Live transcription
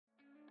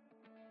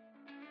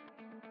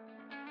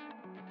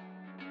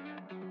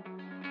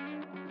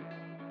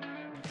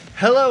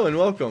Hello and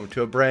welcome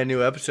to a brand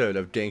new episode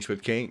of Dinks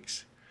with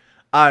Kinks.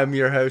 I'm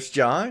your host,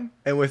 John,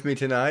 and with me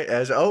tonight,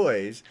 as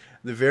always,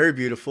 the very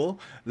beautiful,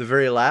 the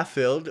very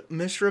laugh-filled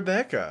Miss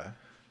Rebecca.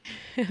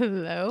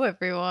 Hello,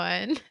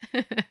 everyone.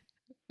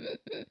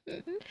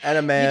 And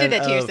a man You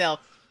did that to yourself.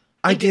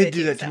 I did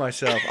do that to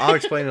myself. I'll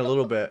explain in a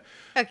little bit.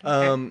 Okay.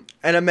 And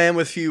a man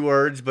with few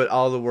words, but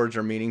all the words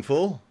are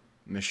meaningful,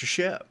 Mr.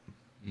 Shep.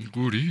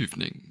 Good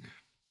evening.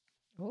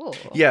 Ooh.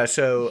 Yeah,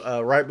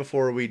 so right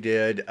before we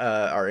did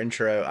our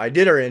intro, I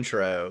did our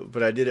intro,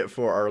 but I did it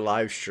for our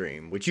live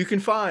stream, which you can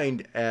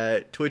find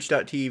at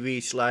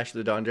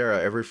twitch.tv/The Dondera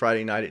every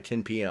Friday night at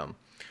 10 p.m.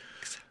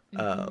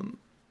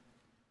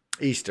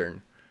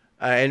 Eastern.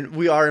 And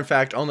we are, in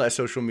fact, on that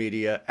social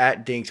media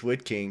at Dinks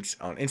with Kinks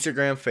on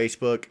Instagram,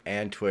 Facebook,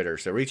 and Twitter.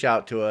 So reach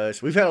out to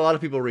us. We've had a lot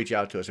of people reach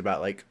out to us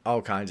about like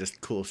all kinds of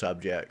cool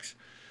subjects.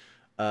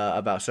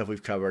 About stuff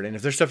we've covered. And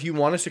if there's stuff you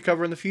want us to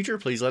cover in the future,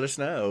 please let us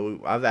know.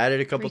 I've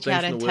added a couple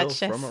things in the wheel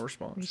from our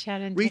response.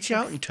 Reach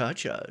out and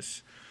touch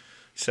us.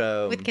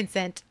 So with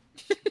consent.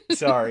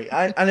 Sorry.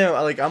 I know,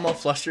 like, I'm all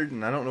flustered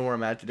and I don't know where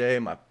I'm at today.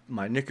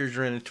 My knickers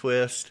are in a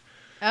twist.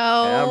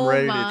 Oh, and I'm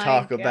ready to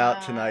talk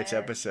about tonight's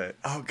episode.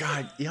 Oh,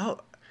 God. Y'all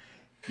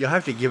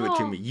have to give it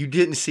to me. You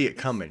didn't see it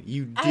coming.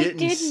 You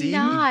didn't see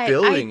me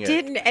building it. I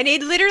didn't. And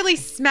it literally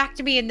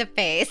smacked me in the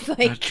face.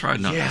 Like, I tried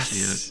not to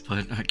see it,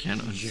 but I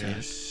can't unsee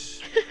it.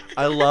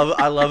 I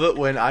love it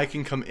when I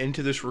can come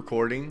into this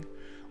recording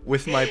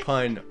with my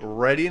pun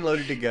ready and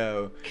loaded to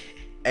go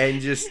and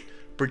just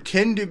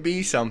pretend to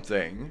be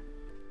something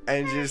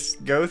and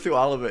just go through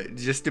all of it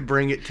just to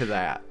bring it to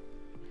that.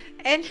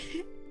 And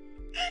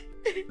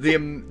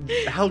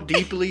how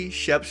deeply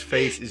Shep's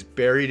face is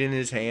buried in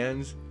his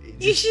hands.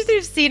 You should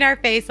have seen our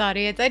face,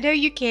 audience. I know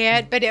you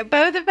can't, but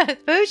both of us,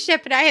 both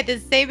Shep and I, had the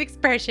same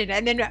expression,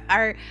 and then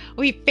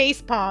we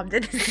face palmed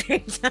at the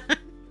same time.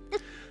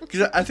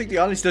 Because I think the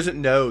audience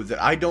doesn't know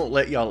that I don't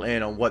let y'all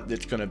in on what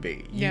it's going to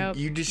be.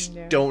 You just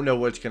don't know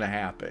what's going to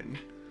happen.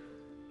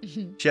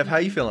 Shep, how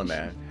you feeling,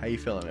 man? How you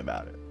feeling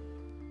about it?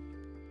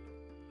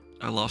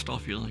 I lost all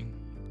feeling.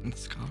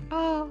 It's gone.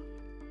 Oh,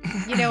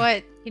 you know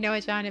what,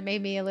 John? It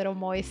made me a little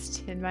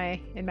moist in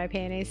my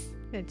panties.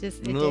 It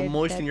a little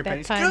moist in your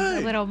panties.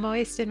 Good. A little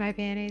moist in my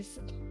panties.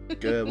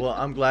 Good. Well,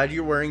 I'm glad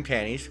you're wearing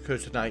panties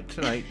because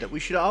tonight that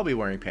we should all be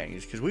wearing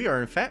panties because we are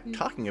in fact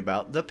talking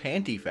about the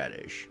panty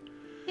fetish.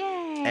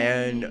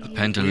 And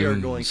we are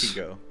going to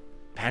go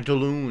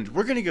pantaloons.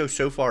 We're going to go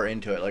so far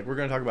into it. Like, we're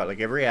going to talk about like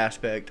every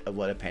aspect of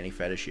what a panty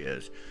fetish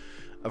is.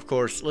 Of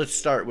course, let's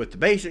start with the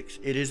basics.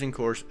 It is, of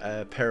course,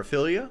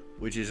 paraphilia,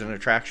 which is an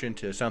attraction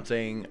to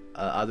something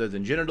other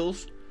than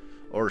genitals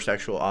or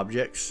sexual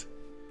objects.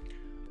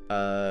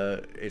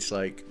 It's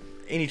like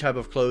any type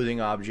of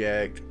clothing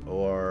object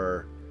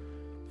or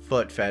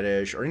foot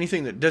fetish or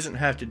anything that doesn't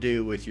have to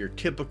do with your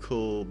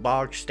typical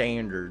bog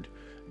standard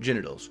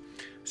genitals.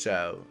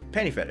 So,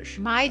 panty fetish.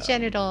 My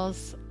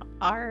genitals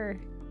are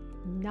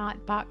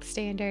not box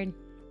standard.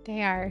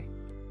 They're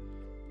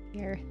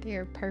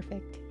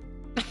perfect.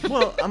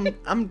 Well,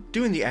 I'm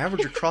doing the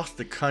average across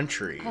the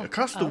country,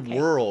 across the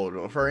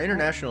world, for our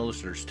international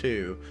listeners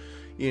too.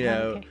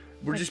 We're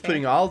just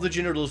putting all the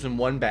genitals in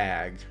one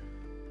bag,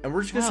 and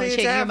we're just gonna say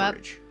it's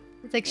average.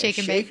 It's like shake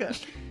and bake.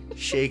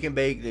 Shake and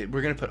bake.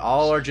 We're gonna put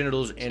all our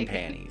genitals in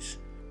panties.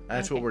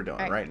 That's what we're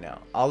doing right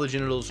now. All the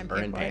genitals are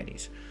in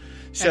panties.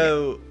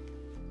 So.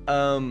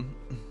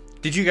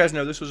 Did you guys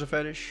know this was a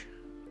fetish?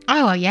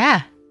 Oh,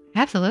 yeah.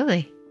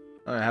 Absolutely.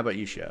 How about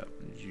you, Shep?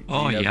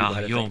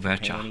 You'll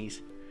betcha.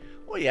 Panties?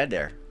 Well, yeah,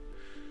 there.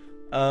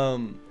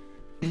 Now,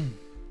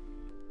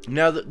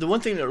 the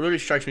one thing that really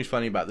strikes me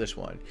funny about this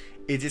one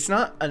is it's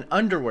not an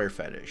underwear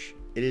fetish.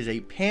 It is a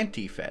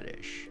panty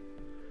fetish.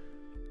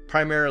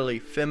 Primarily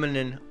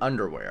feminine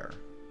underwear.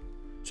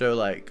 So,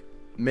 like,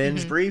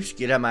 men's briefs,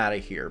 get them out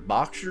of here.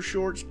 Boxer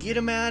shorts, get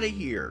them out of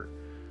here.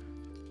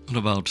 What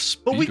about Speedos?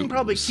 But we can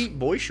probably keep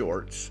boy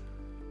shorts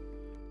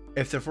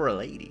if they're for a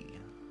lady.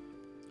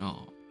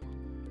 Oh,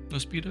 no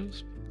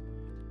Speedos?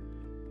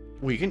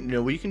 We can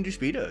do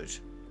Speedos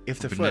if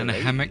they're for a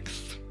lady.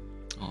 Hammocks.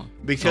 Oh,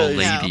 because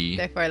lady. No,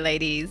 they're for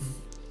ladies.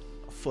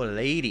 For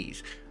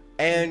ladies,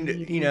 and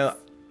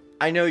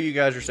I know you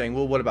guys are saying,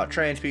 well, what about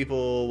trans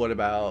people? What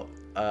about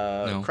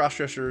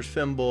cross-dressers,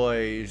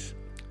 femboys,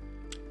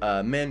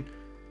 men?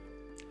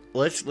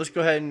 Let's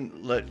go ahead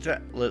and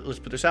let's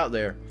put this out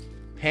there.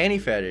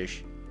 Panty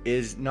fetish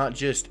is not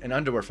just an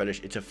underwear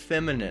fetish, it's a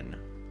feminine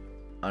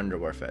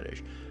underwear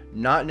fetish.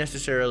 Not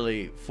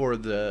necessarily for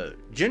the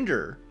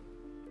gender,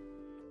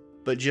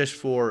 but just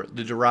for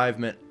the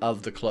derivement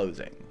of the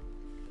clothing.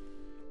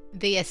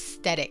 The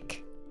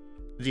aesthetic.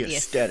 The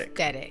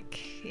aesthetic.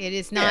 It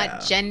is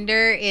not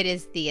gender, it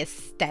is the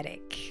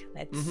aesthetic.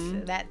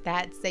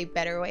 That's a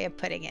better way of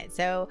putting it.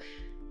 So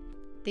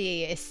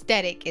the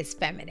aesthetic is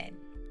feminine.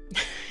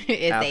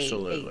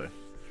 Absolutely.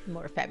 A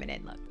more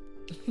feminine look.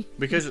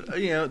 Because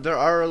there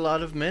are a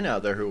lot of men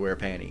out there who wear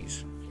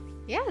panties.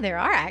 Yeah, there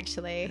are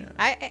actually.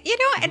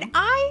 And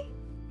I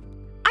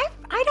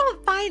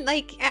don't find find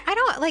like I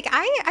don't like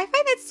I find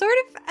that sort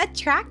of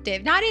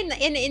attractive, not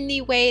in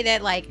the way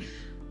that like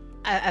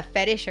a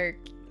fetish or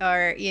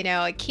you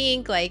know a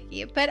kink like,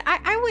 but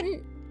I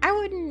wouldn't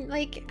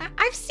like.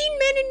 I've seen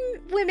men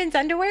in women's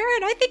underwear,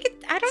 and I think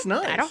it's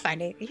nice. I don't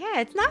find it. Yeah,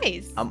 it's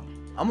nice. I'm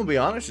gonna be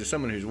honest. As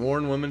someone who's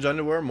worn women's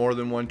underwear more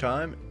than one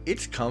time,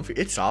 it's comfy.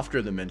 It's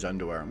softer than men's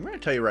underwear. I'm gonna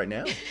tell you right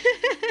now.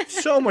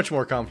 So much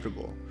more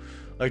comfortable.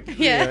 Like,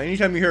 you know,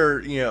 anytime you hear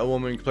a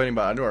woman complaining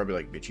about underwear, I'll be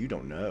like, bitch, you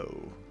don't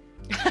know.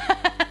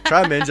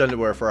 Try men's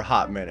underwear for a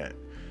hot minute.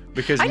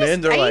 Because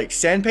they're like,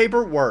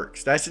 sandpaper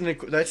works. That's an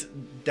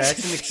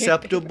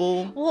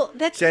acceptable. Well,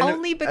 that's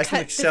only because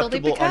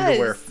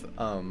underwear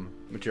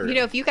material. You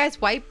know, if you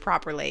guys wipe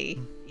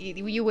properly,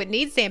 you would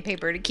need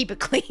sandpaper to keep it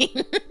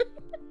clean.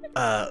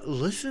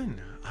 Listen,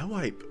 I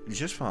wipe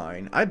just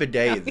fine. I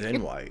bidet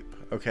then wipe,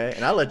 okay?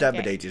 And I let that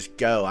bidet just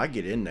go. I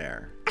get in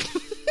there.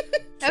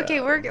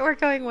 Okay, we're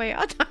going way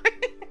off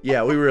target.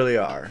 Yeah, we really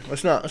are.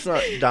 Let's not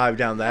dive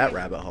down that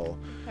rabbit hole.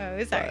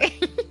 Oh, sorry.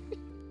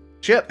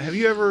 Chip, have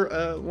you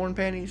ever worn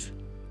panties?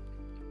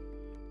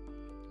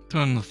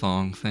 Done the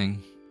thong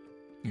thing.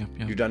 Yep.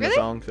 You've done the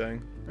thong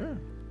thing? Yeah.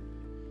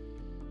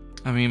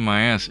 I mean,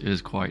 my ass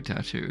is quite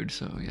tattooed,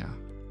 so yeah.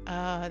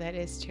 Oh, that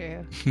is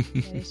true.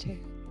 That is true.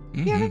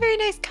 You have a very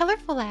nice,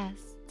 colorful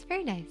ass. It's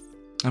very nice.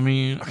 I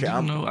mean, I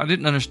don't know. I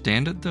didn't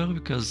understand it, though,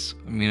 because,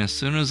 I mean, as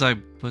soon as I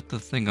put the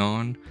thing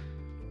on,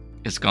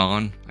 it's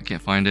gone. I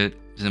can't find it.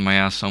 It's in my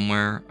ass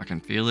somewhere. I can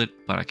feel it,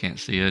 but I can't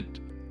see it.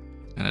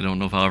 And I don't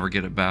know if I'll ever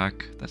get it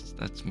back.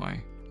 That's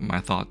my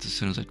thoughts as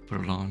soon as I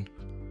put it on.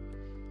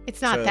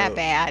 It's not that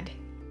bad.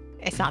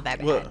 It's not that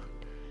bad.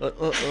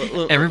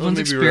 Everyone's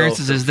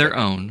experiences is their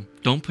own.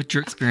 Don't put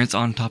your experience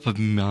on top of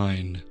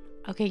mine.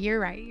 Okay, you're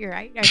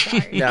right. I'm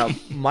sorry. Now,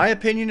 my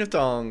opinion of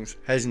thongs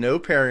has no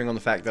bearing on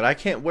the fact that I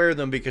can't wear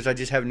them because I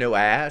just have no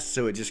ass,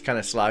 so it just kind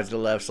of slides to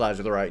the left, slides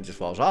to the right, and just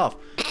falls off.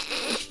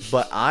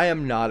 But I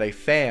am not a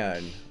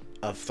fan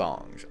of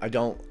thongs.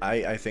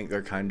 I think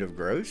they're kind of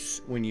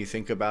gross when you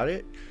think about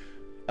it.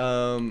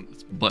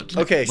 Butt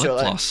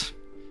floss.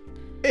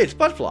 It's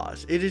butt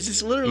floss. It is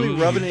just literally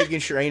rubbing it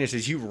against your anus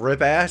as you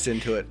rip ass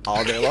into it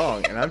all day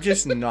long, and I'm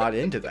just not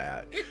into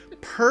that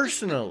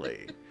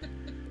personally.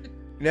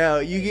 Now,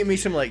 you give me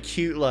some like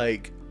cute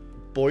like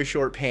boy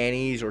short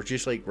panties or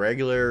just like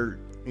regular,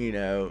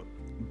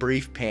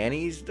 brief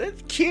panties.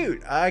 That's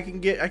cute. I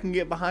can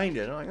get behind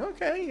it. I'm like,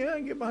 okay, yeah, I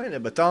can get behind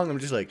it. But thong, I'm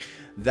just like,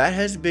 that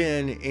has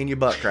been in your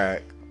butt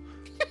crack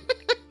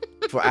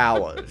for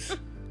hours.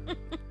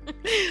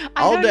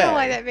 I don't know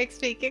why that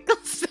makes me giggle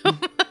so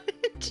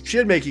much.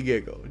 Should make you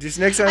giggle. Just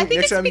next time.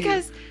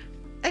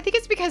 I think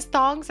it's because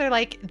thongs are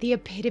like the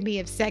epitome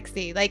of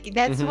sexy. Like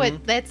that's what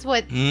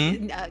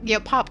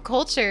pop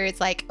culture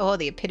is like. Oh,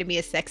 the epitome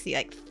of sexy,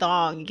 like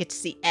thong. You get to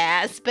see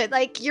ass, but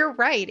like you're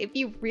right. If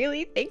you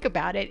really think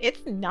about it,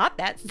 it's not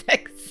that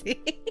sexy.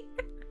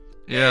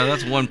 Yeah,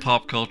 that's one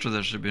pop culture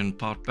that should have been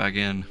popped back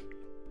in.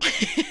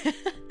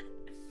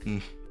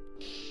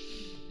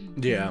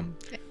 Yeah.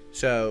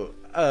 So,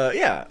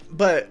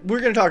 but we're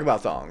going to talk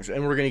about thongs,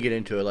 and we're going to get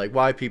into it, like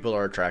why people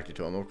are attracted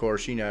to them. Of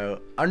course,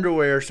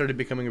 underwear started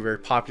becoming a very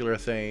popular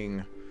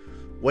thing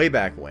way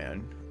back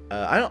when.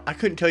 I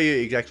couldn't tell you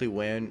exactly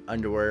when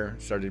underwear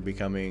started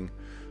becoming.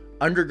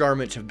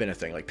 Undergarments have been a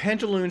thing. Like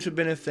pantaloons have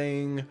been a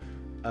thing.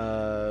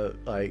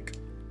 Like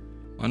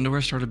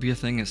underwear started to be a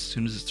thing as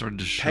soon as it started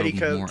to show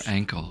petticoats. More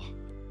ankle.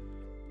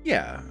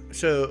 Yeah.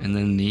 So and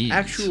then knees.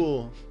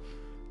 Actual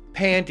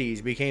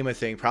panties became a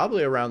thing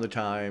probably around the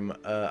time,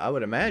 I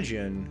would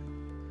imagine,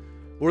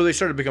 where they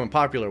started becoming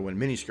popular when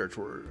miniskirts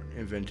were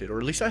invented, or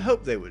at least I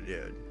hope they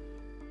did.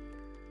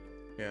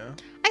 Yeah.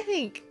 I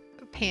think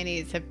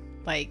panties have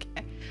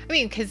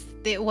because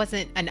it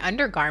wasn't an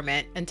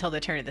undergarment until the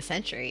turn of the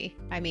century.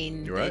 I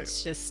mean, You're right.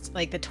 It's just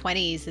like the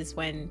 20s is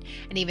when,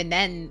 and even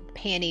then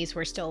panties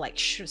were still like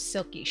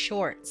silky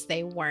shorts.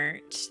 They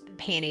weren't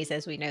panties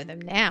as we know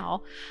them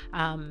now.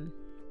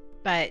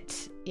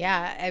 But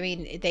yeah, I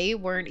mean, they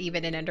weren't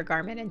even an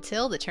undergarment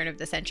until the turn of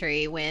the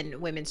century when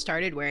women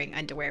started wearing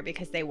underwear,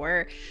 because they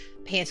were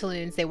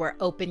pantaloons. They were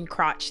open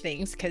crotch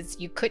things because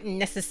you couldn't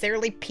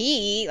necessarily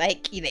pee.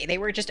 Like they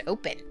were just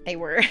open. They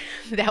were,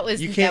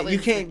 you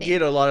can't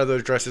get a lot of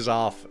those dresses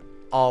off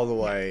all the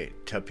way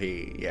to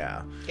pee.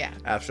 Yeah. Yeah.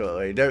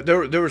 Absolutely.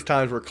 There was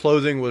times where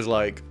clothing was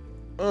like,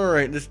 all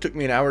right, this took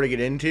me an hour to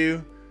get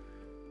into.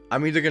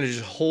 I'm either going to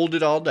just hold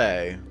it all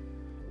day.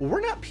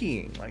 We're not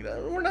peeing like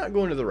that. We're not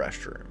going to the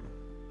restroom.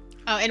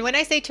 Oh, and when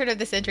I say turn of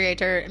the century,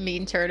 I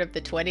mean turn of the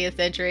 20th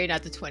century,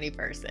 not the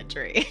 21st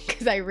century.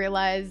 Because I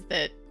realize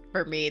that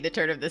for me, the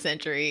turn of the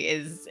century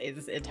is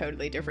a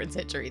totally different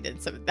century than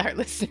some of our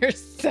listeners.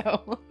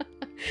 So,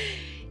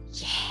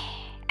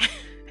 yeah.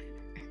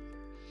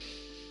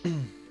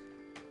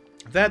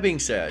 That being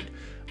said,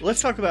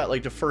 let's talk about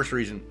like the first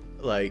reason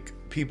like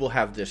people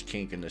have this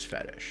kink and this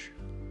fetish.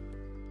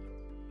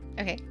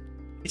 Okay.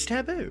 It's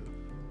taboo.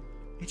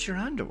 It's your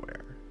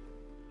underwear.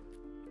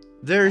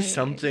 There's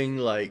something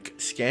like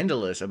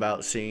scandalous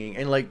about seeing,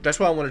 and like that's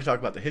why I wanted to talk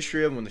about the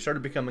history of them when they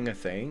started becoming a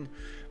thing,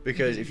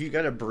 Because if you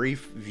got a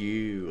brief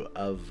view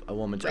of a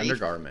woman's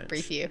undergarments,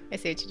 brief view. I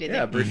see what you did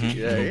there. Brief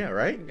view. Yeah,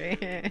 right.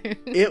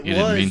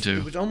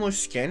 It was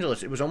almost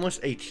scandalous. It was almost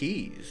a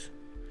tease.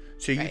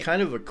 So you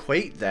kind of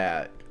equate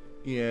that,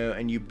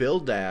 and you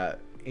build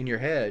that in your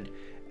head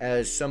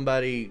as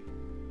somebody.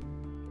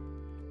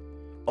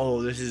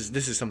 Oh, this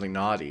is something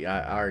naughty.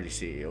 I already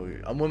see.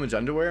 A woman's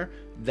underwear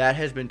that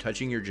has been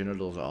touching your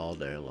genitals all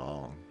day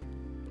long.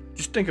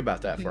 Just think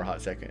about that for a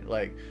hot second.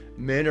 Like,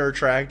 men are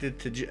attracted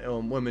to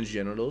women's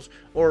genitals,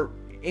 or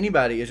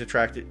anybody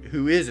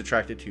who is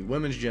attracted to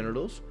women's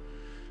genitals.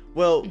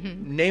 Well,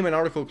 name an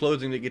article of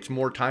clothing that gets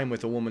more time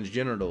with a woman's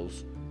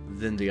genitals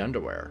than the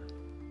underwear.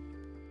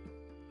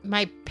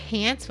 My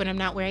pants when I'm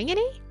not wearing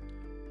any?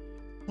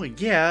 Well,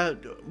 yeah.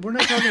 We're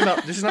not talking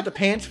about... This is not the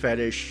pants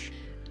fetish.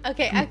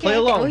 Okay. Play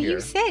along well, here.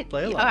 You said...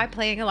 Play along. Oh, I'm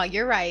playing along.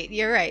 You're right.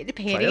 The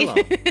panties.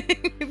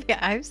 Yeah,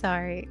 I'm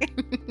sorry.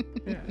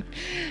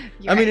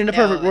 Yeah. In a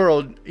perfect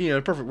world,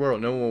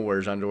 no one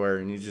wears underwear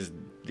and you just,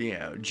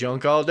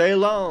 junk all day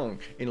long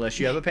unless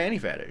you have a panty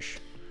fetish.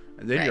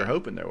 And then you're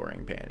hoping they're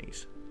wearing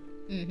panties.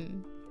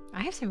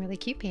 I have some really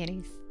cute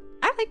panties.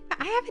 I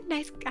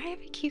have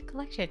a cute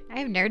collection. I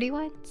have nerdy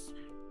ones.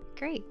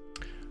 Great.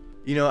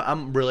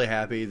 I'm really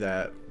happy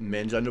that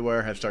men's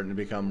underwear have started to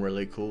become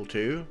really cool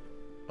too.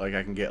 Like,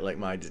 I can get like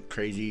my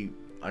crazy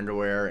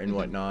underwear and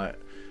whatnot.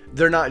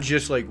 They're not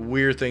just like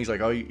weird things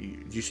like, oh,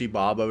 you see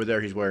Bob over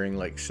there? He's wearing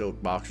like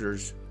silk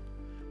boxers.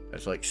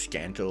 That's like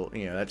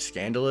that's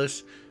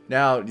scandalous.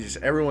 Now, just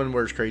everyone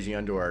wears crazy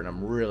underwear, and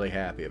I'm really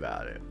happy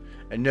about it.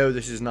 And no,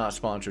 this is not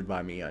sponsored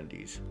by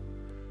MeUndies.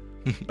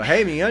 But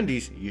hey,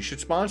 MeUndies, you should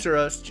sponsor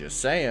us.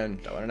 Just saying,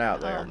 throwing it out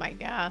there. Oh my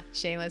god,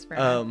 shameless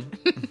promo.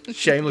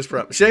 Shameless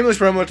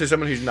promo to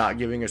someone who's not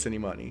giving us any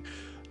money.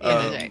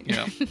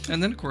 Yeah,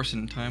 and then of course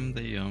in time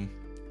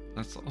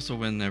that's also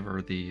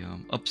whenever the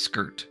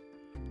upskirt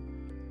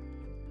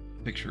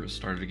pictures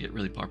started to get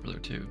really popular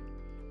too.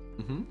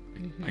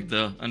 Like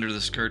the under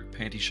the skirt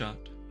panty shot.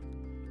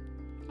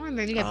 Oh, and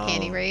then you got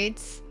panty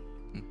raids.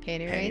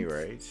 Panty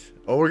raids.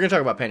 Oh, we're gonna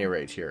talk about panty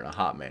raids here in a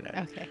hot minute.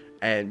 Okay.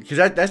 And because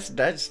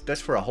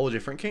that's for a whole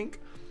different kink.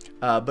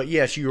 But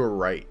yes, you were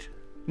right.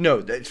 No,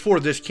 it's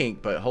for this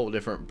kink, but a whole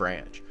different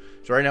branch.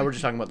 So right now we're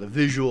just talking about the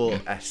visual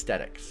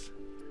aesthetics.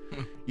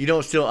 You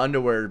don't steal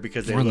underwear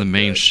because we're on the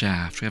main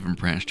shaft. We haven't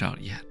branched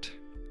out yet.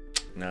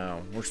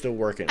 No, we're still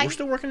working. We're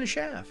still working the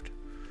shaft.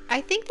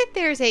 I think that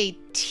there's a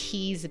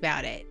tease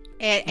about it,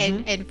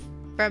 and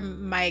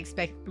from my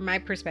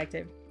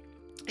perspective,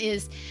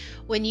 is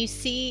when you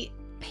see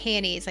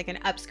panties, like an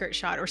upskirt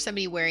shot or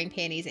somebody wearing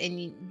panties,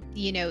 and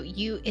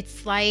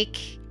it's like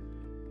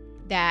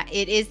that.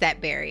 It is that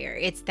barrier.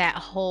 It's that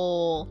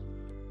whole.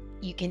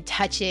 You can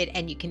touch it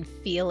and you can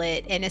feel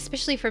it, and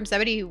especially from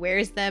somebody who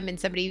wears them and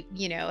somebody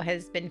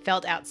has been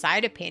felt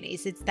outside of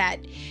panties, it's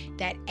that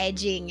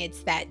edging,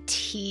 it's that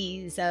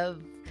tease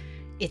of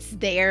it's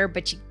there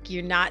but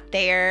you're not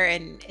there,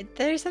 and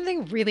there's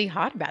something really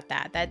hot about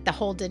that the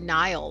whole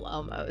denial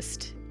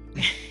almost.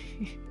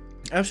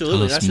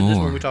 Absolutely. That's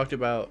when we talked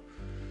about.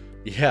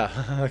 Yeah,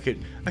 I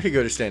could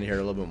go to stand here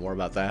a little bit more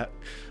about that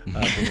from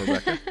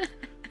Rebecca.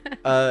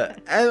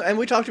 And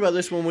we talked about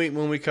this when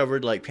we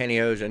covered like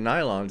pantyhose and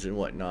nylons and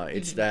whatnot.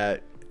 It's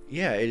that,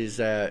 it is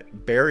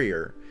that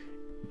barrier,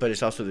 but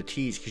it's also the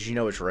tease because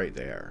it's right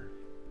there.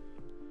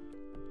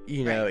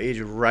 It's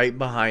right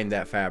behind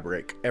that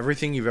fabric.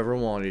 Everything you've ever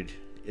wanted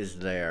is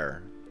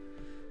there.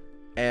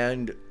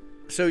 And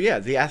so,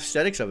 the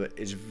aesthetics of it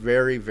is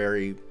very,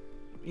 very,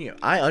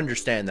 I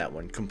understand that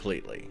one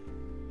completely.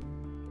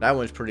 That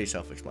one's pretty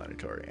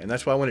self-explanatory. And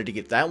that's why I wanted to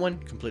get that one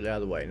completely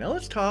out of the way. Now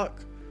let's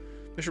talk.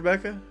 Miss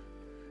Rebecca,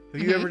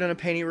 have you ever done a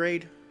panty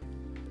raid?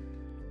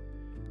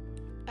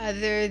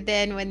 Other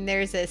than when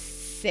there's a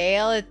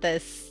sale at the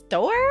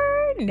store?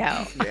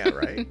 No. Yeah,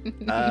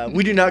 right.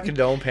 We do not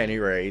condone panty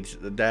raids.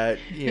 That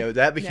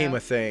became a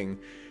thing.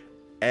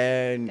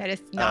 And that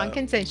is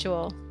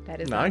non-consensual. That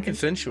is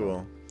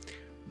non-consensual.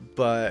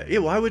 But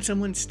why would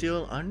someone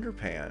steal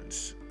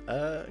underpants?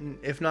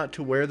 If not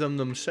to wear them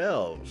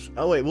themselves.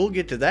 Oh wait, we'll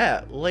get to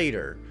that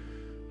later.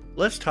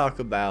 Let's talk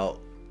about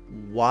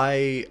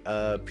why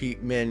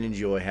men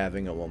enjoy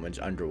having a woman's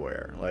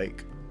underwear.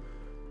 Like,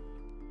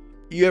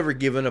 you ever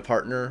given a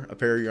partner a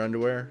pair of your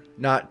underwear?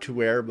 Not to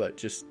wear, but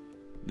just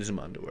some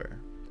underwear.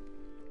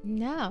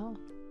 No.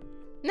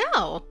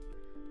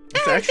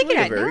 It's actually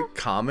a very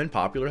common,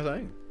 popular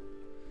thing.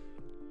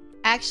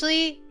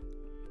 Actually,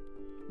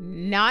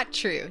 not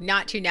true.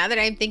 Now that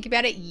I'm thinking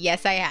about it,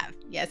 yes, I have.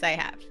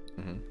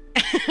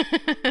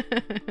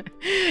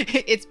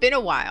 It's been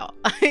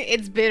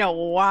a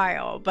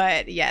while.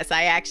 But yes,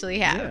 I actually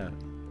have. Yeah.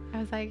 I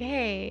was like,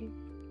 hey,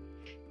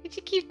 could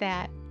you keep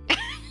that?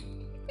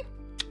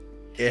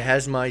 It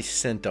has my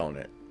scent on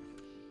it.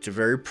 It's a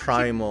very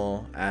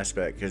primal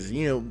aspect because,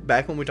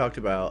 back when we talked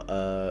about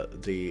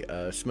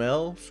the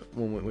smells,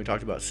 when we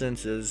talked about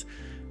senses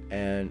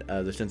and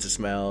the sense of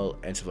smell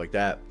and stuff like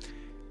that,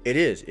 it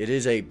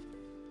is a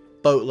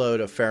boatload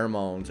of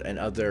pheromones and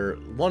other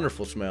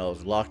wonderful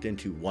smells locked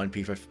into one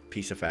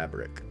piece of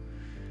fabric.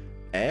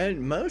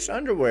 And most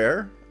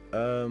underwear,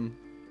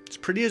 it's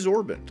pretty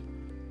absorbent.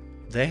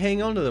 They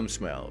hang on to them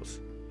smells.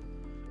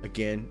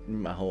 Again,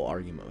 my whole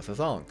argument with the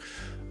thong.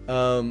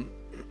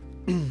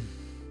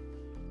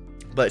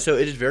 But so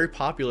it is very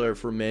popular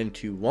for men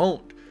to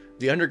want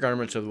the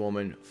undergarments of the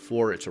woman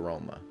for its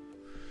aroma.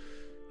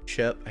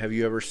 Shep, have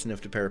you ever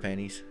sniffed a pair of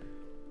panties?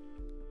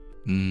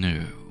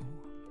 No.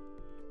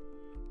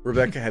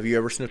 Rebecca, have you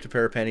ever sniffed a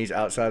pair of panties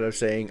outside of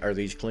saying, are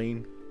these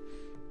clean?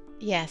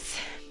 Yes.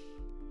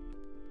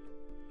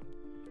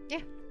 Yeah.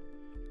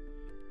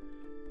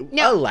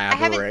 No,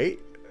 elaborate.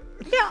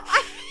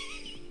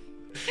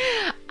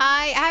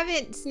 I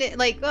haven't sniffed,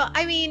 like, well,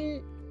 I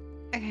mean,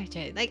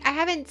 okay, like, I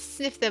haven't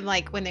sniffed them,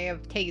 like, when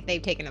they've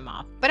taken them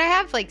off. But I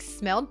have, like,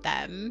 smelled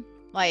them,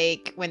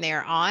 like, when they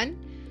are on.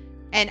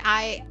 And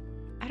I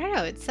don't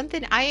know, it's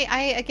something,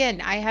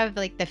 I have,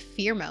 like, the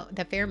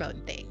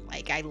pheromone thing.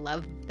 Like, I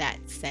love that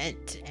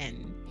scent.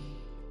 And,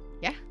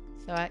 yeah,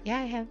 so, I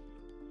have.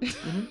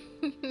 Mm-hmm.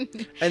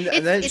 and it's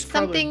probably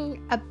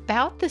something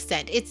about the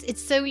scent.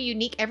 It's so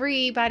unique.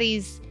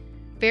 Everybody's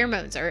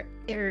pheromones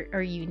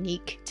are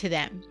unique to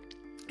them,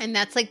 and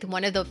that's like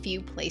one of the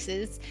few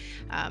places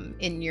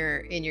in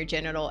your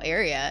genital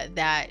area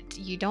that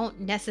you don't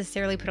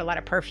necessarily put a lot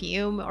of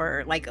perfume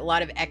or like a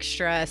lot of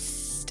extra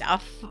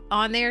stuff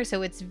on there.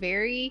 So it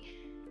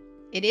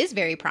is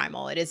very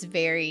primal. It is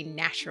very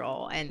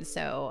natural, and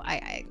so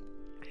I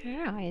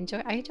don't know. I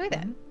enjoy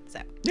that. So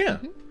yeah.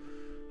 Mm-hmm.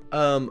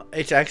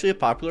 It's actually a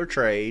popular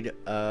trade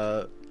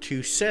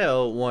to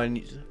sell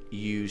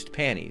one-used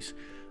panties.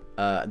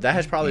 That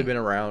has probably been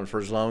around for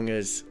as long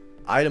as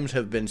items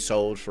have been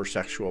sold for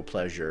sexual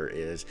pleasure.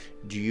 Is,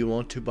 do you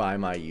want to buy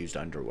my used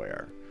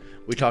underwear?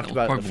 We talked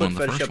about the foot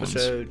fetish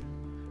episode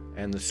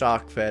and the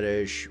sock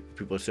fetish.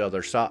 People sell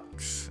their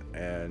socks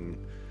and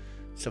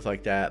stuff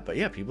like that. But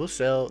yeah, people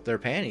sell their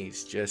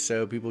panties just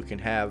so people can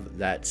have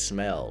that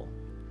smell.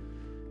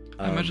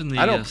 I imagine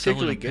the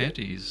selling of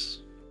panties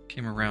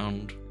came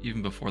around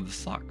even before the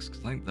socks,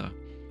 because I think the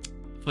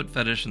foot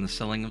fetish and the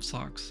selling of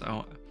socks,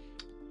 I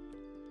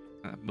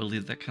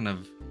believe that kind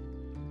of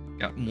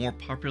got more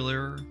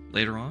popular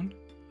later on.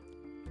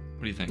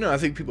 What do you think? I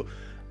think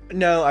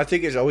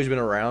it's always been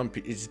around.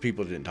 It's just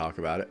people didn't talk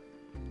about it.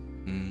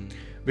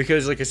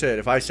 Because like I said,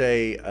 if I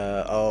say,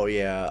 oh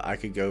yeah, I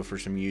could go for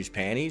some used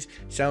panties,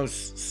 sounds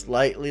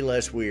slightly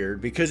less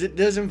weird because it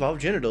does involve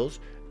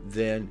genitals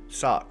than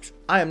socks.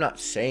 I am not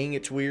saying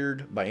it's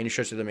weird by any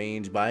stretch of the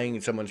means. Buying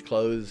someone's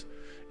clothes,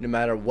 no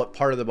matter what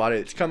part of the body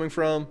it's coming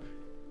from,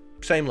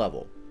 same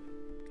level,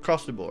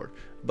 across the board.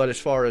 But as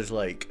far as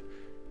like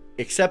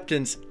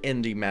acceptance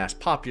in the mass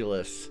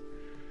populace,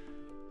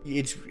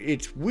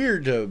 it's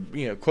weird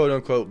to, quote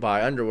unquote,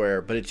 buy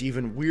underwear, but it's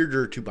even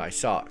weirder to buy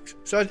socks.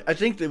 So I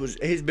think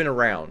it's been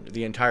around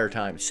the entire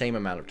time, same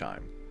amount of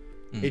time.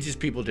 It's just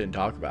people didn't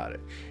talk about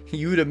it.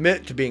 You would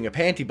admit to being a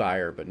panty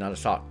buyer, but not a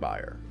sock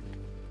buyer.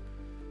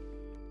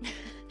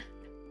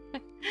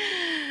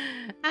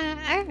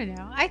 I don't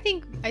know. I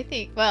think.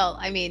 Well,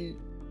 I mean,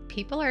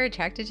 people are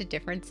attracted to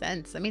different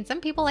scents. I mean,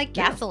 some people like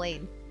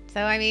gasoline.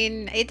 So I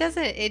mean, it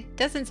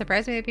doesn't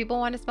surprise me that people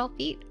want to smell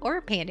feet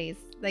or panties.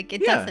 Like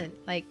it doesn't.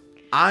 Like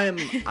I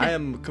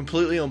am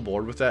completely on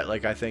board with that.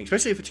 Like I think,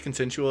 especially if it's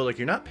consensual. Like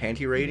you're not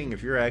panty rating.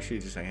 If you're actually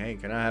just saying, hey,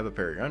 can I have a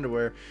pair of your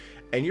underwear?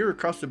 And you're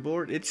across the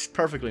board, it's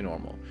perfectly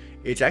normal.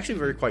 It's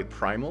actually quite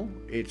primal.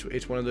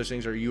 It's one of those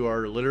things where you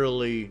are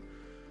literally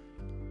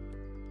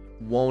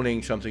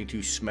wanting something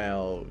to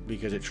smell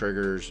because it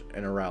triggers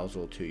an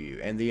arousal to you,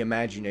 and the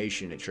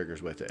imagination it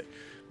triggers with it.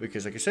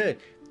 Because like I said,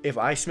 if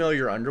I smell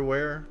your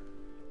underwear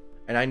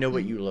and I know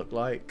what you look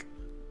like,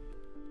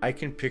 I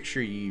can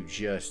picture you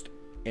just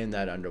in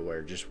that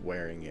underwear, just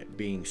wearing it,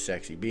 being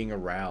sexy, being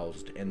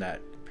aroused in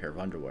that pair of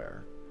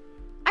underwear.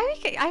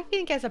 I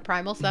think as a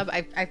primal sub,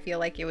 I feel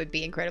like it would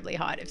be incredibly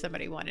hot if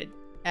somebody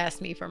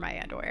asked me for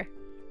my underwear.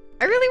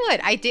 I really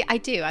would. I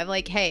do. I'm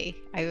like, hey,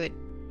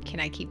 can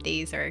I keep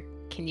these, or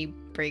can you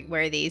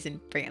wear these and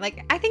bring it?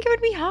 Like, I think it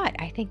would be hot.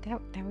 I think that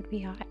would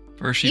be hot.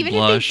 First she'd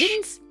blush,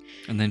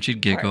 and then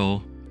she'd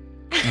giggle,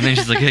 and then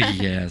she's like,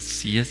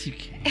 yes, you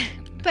can.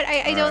 But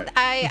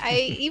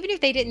I even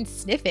if they didn't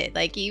sniff it,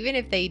 like even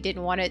if they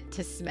didn't want it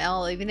to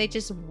smell, even they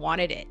just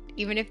wanted it,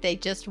 even if they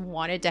just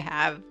wanted to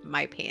have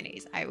my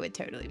panties, I would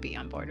totally be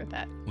on board with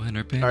that. When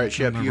her panties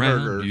come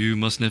around, you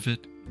must sniff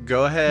it.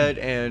 Go ahead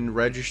and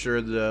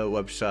register the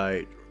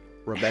website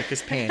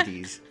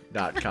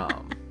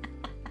Rebecca'sPanties.com.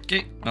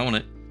 Okay, I want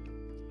it.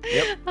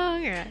 Yep. Oh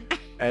yeah.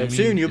 And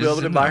soon you'll be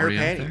able to buy her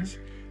panties.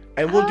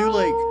 And we'll do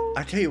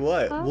I tell you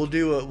what, we'll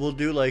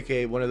do like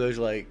one of those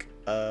like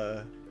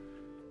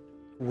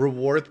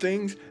reward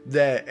things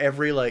that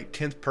every like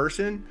 10th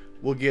person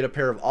will get a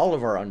pair of all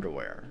of our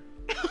underwear.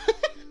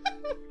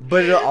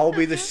 But it'll all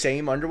be the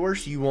same underwear,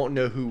 so you won't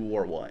know who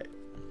wore what.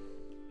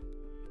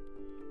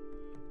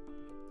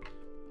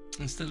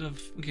 Instead of,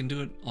 we can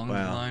do it along the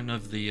line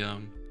of the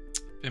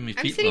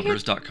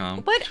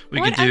familyfeetlovers.com. What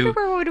could do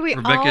underwear would we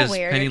all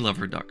wear?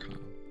 Rebecca'sPantyLover.com.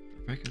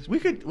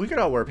 We could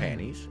all wear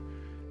panties.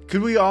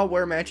 Could we all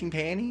wear matching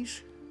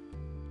panties?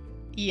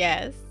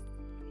 Yes.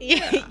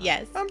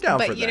 Yes. I'm down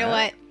for that. But you know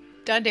what,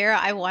 Dondera,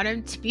 I want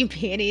them to be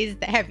panties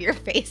that have your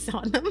face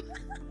on them.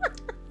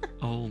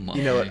 Oh my.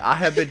 You know what? I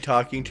have been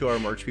talking to our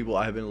merch people.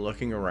 I have been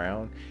looking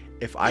around.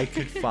 If I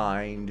could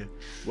find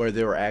where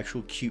there were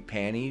actual cute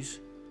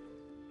panties,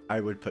 I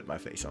would put my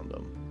face on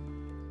them.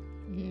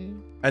 Mm-hmm.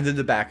 And then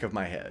the back of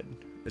my head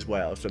as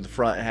well. So the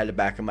front had the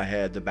back of my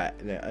head,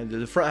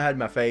 the front had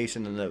my face,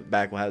 and then the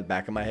back will have the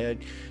back of my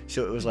head.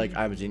 So it was like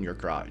I was in your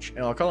crotch. And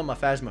I'll call them my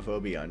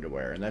phasmophobia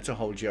underwear, and that's a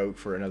whole joke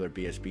for another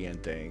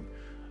BSBN thing.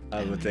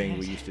 A thing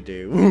we used to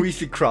do. We used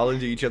to crawl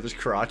into each other's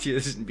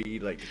crotches and be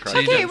like the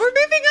crotches. Okay, we're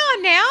moving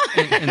on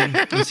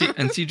now.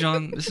 and see,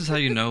 John, this is how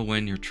you know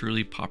when you're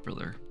truly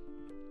popular.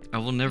 I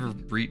will never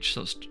reach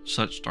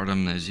such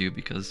stardom as you,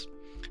 because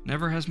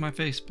never has my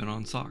face been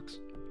on socks.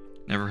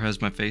 Never has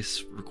my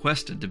face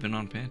requested to been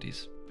on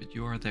panties. But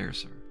you are there,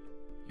 sir.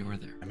 You are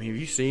there. I mean, have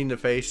you seen the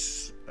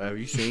face? Have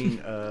you seen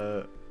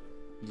the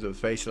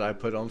face that I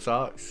put on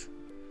socks?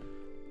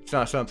 It's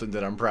not something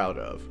that I'm proud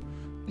of.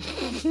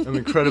 I'm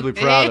incredibly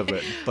proud of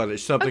it, but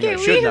it's something I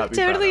should not be proud of. We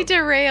have totally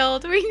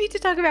derailed. We need to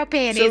talk about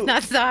panties,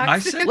 not socks. I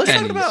said let's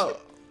panties. talk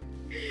about...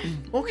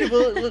 Okay,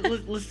 well,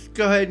 let's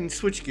go ahead and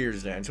switch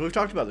gears then. So we've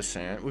talked about the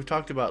scent. We've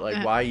talked about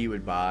why you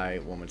would buy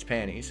women's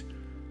panties.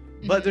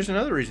 But there's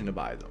another reason to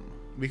buy them.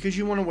 Because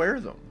you want to wear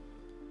them.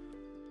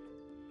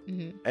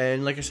 Mm-hmm.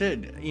 And like I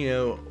said,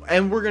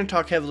 and we're going to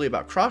talk heavily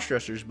about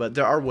cross-dressers, but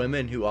there are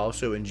women who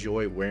also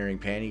enjoy wearing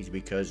panties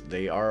because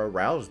they are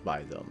aroused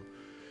by them.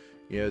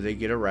 They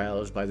get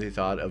aroused by the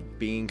thought of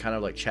being kind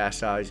of like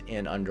chastised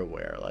in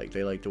underwear. Like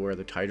they like to wear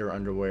the tighter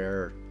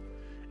underwear.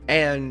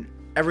 And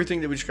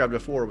everything that we described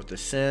before with the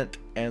scent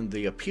and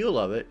the appeal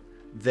of it,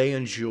 they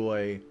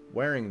enjoy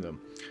wearing them.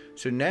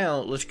 So now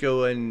let's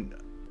go and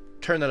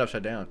turn that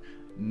upside down.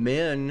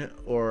 Men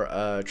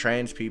or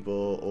trans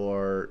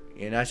people,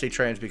 and I say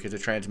trans because a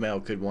trans male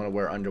could want to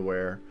wear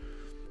underwear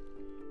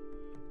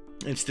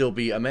and still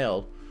be a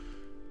male,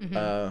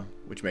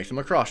 which makes them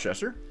a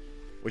cross-dresser,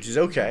 which is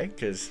okay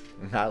because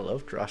I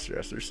love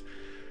cross-dressers.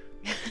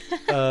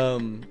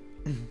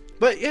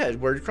 But yeah,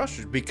 wear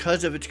cross-dressers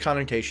because of its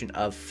connotation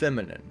of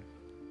feminine.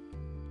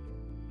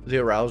 The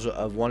arousal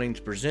of wanting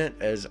to present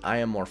as I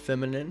am more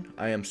feminine,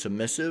 I am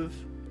submissive,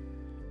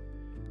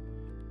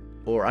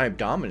 or I am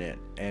dominant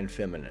and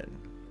feminine.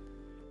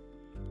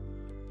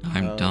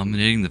 I'm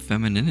dominating the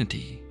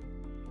femininity.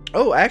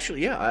 Oh,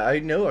 actually, yeah. I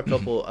know a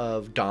couple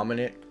of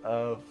dominant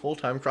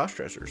full-time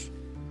cross-dressers.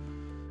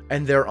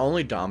 And they're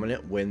only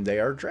dominant when they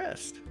are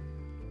dressed.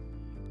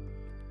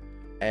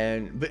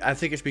 But I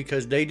think it's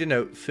because they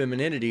denote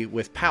femininity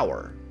with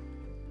power.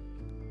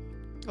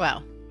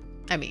 Well,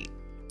 I mean,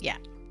 yeah.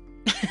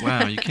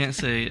 Wow, you can't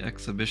say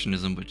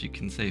exhibitionism, but you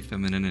can say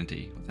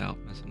femininity without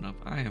messing up.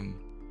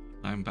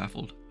 I'm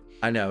baffled.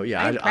 I know,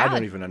 yeah. I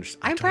don't even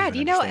understand. I'm proud.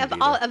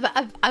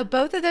 Of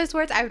both of those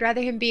words, I would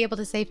rather him be able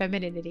to say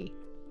femininity.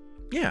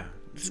 Yeah,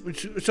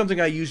 it's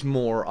something I use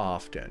more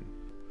often.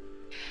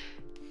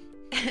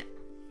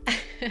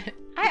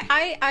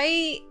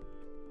 I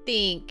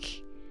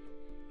think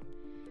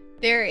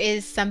there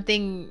is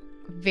something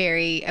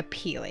very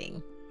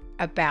appealing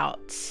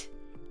about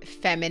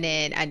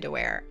feminine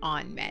underwear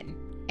on men,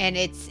 and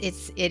it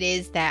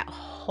is that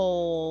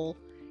whole.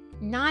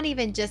 Not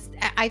even just,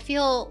 I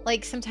feel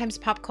like sometimes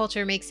pop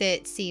culture makes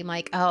it seem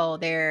like, oh,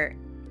 they're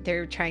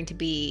trying to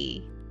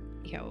be,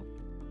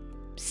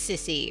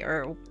 sissy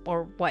or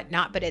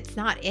whatnot, but it's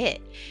not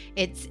it.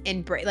 It's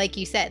like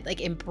you said, like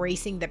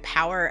embracing the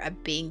power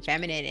of being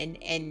feminine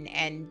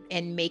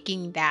and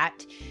making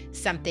that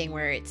something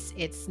where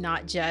it's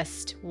not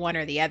just one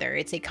or the other.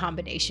 It's a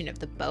combination of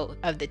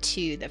the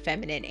two, the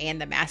feminine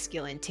and the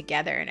masculine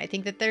together. And I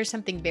think that there's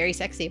something very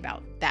sexy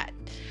about that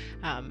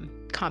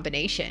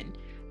combination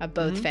of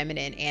both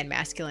feminine and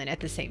masculine at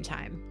the same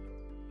time.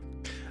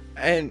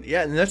 And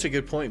yeah, and that's a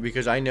good point,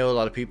 because I know a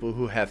lot of people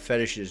who have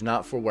fetishes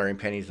not for wearing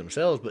panties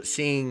themselves, but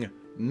seeing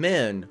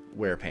men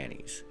wear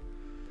panties.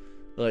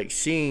 Like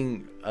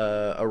seeing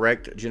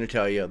erect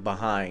genitalia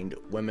behind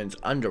women's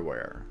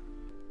underwear.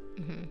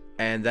 Mm-hmm.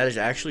 And that is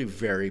actually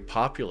very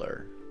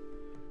popular.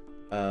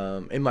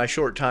 In my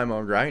short time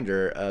on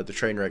Grindr, the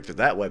train wreck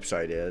that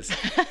website is,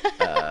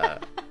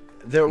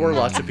 there were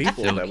lots of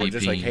people that were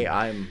just like, hey,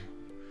 I'm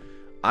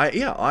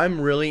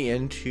really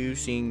into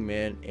seeing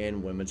men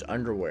in women's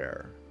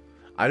underwear.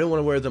 I don't want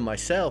to wear them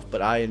myself,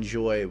 but I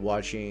enjoy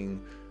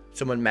watching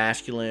someone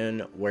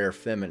masculine wear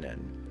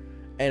feminine.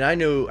 And I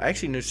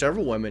actually know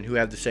several women who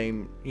have the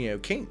same,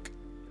 kink.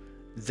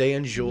 They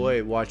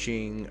enjoy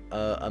watching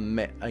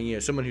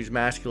someone who's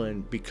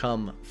masculine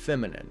become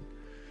feminine.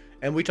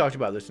 And we talked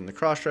about this in the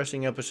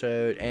cross-dressing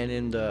episode and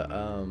in the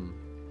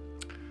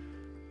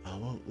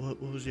what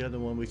was the other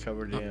one we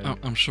covered in?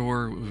 I'm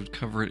sure we would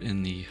cover it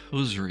in the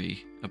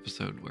hosiery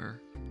episode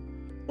where...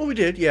 Well, we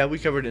did. Yeah, we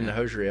covered it in the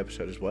hosiery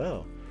episode as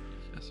well.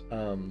 Yes.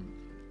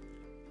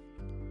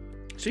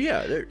 So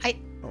yeah,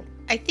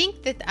 I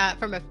think that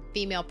from a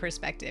female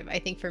perspective, I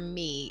think for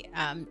me,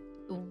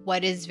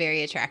 what is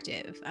very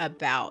attractive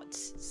about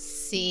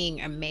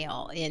seeing a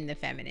male in the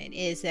feminine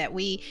is that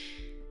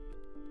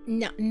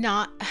No,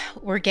 not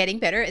we're getting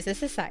better as a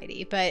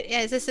society, but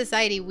as a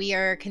society, we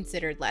are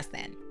considered less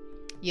than.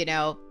 You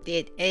know,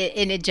 it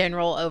in a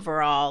general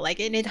overall, like,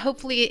 and it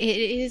hopefully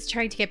it is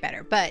trying to get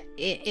better, but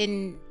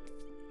and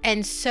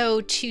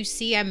so to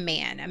see a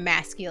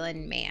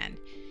masculine man,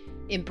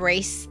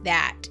 embrace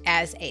that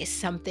as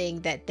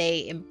something that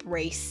they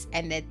embrace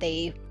and that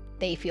they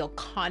feel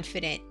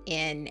confident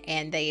in,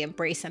 and they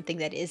embrace something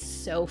that is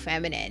so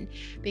feminine,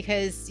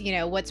 because, you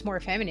know, what's more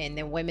feminine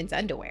than women's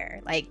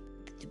underwear? Like,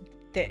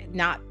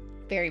 not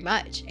very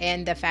much.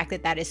 And the fact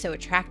that is so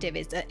attractive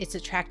it's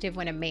attractive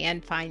when a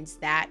man finds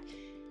that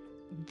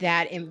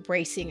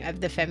embracing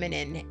of the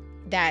feminine,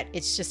 that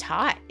it's just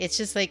hot. It's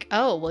just like,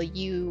 oh, well,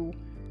 you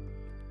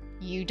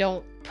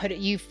don't put it,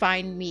 you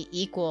find me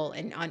equal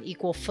and on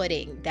equal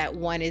footing, that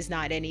one is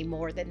not any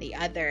more than the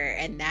other,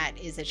 and that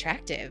is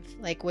attractive,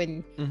 like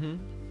when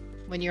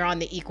you're on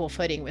the equal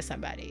footing with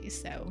somebody.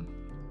 So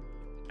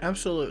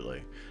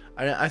absolutely.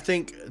 I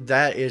think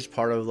that is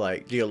part of,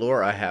 like, the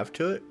allure I have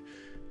to it,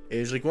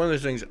 is like one of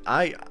those things.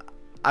 I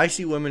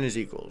see women as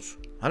equals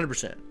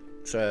 100%.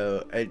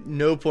 So at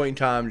no point in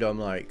time do I'm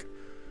like,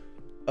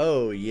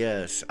 oh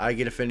yes, I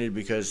get offended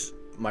because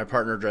my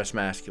partner dressed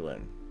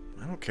masculine.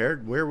 I don't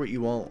care. Wear what you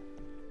want.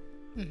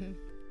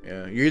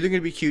 Yeah, you're either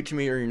going to be cute to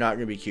me or you're not going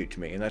to be cute to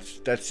me, and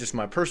that's just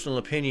my personal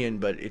opinion.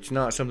 But it's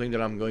not something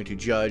that I'm going to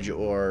judge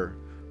or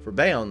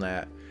forbade on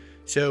that.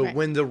 So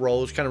when the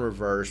roles kind of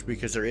reverse,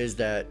 because there is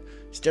that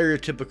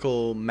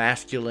stereotypical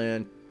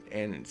masculine,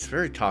 and it's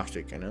very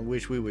toxic, and I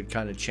wish we would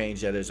kind of change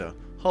that as a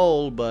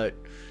whole. But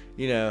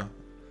you know,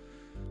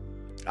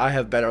 I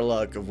have better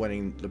luck of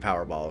winning the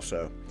Powerball,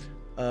 so.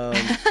 I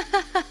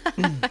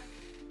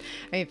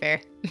mean,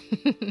 fair.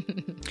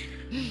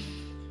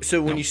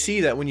 So when you see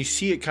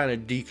it kind of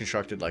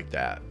deconstructed like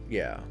that,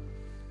 yeah.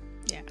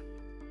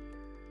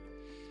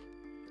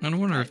 I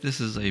wonder if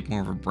this is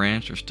more of a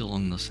branch or still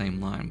on the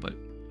same line, but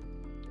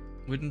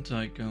wouldn't,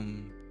 like,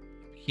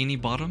 bikini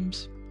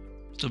bottoms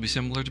still be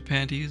similar to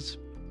panties,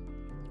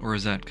 or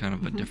is that kind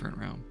of a different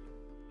realm?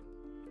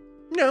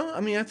 No,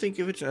 I mean, I think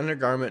if it's an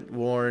undergarment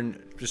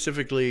worn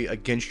specifically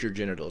against your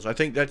genitals, I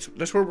think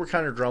that's where we're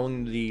kind of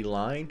drawing the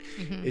line.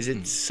 Is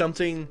it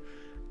something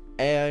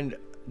and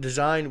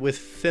designed with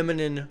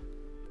feminine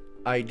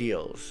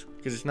ideals?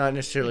 Because it's not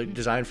necessarily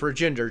designed for a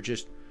gender,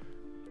 just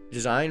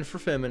designed for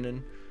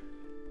feminine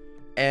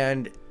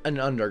and an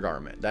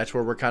undergarment. That's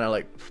where we're kind of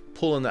like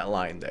pulling that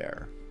line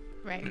there.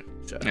 Right.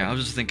 So. Yeah, I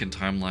was just thinking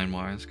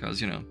timeline-wise, because,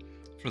 you know,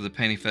 for the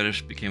panty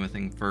fetish became a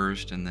thing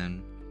first, and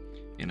then,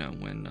 you know,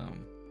 when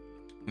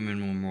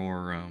women were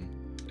more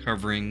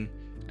covering,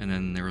 and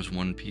then there was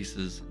one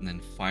pieces, and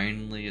then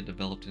finally it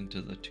developed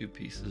into the two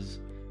pieces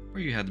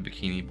where you had the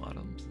bikini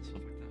bottoms and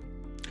stuff like that.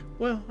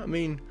 Well, I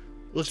mean,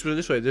 let's put it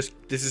this way. This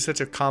is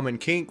such a common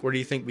kink. Where do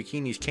you think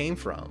bikinis came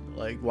from?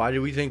 Like, why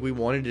do we think we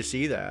wanted to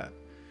see that?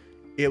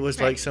 It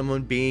was like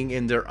someone being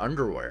in their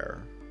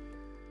underwear.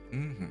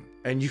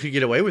 And you could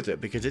get away with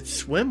it because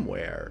it's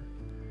swimwear.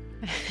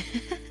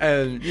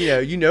 And,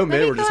 you know,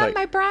 men were just like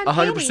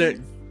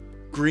 100%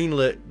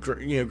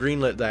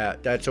 greenlit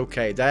that. That's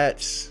okay.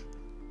 That's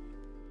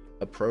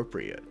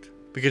appropriate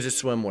because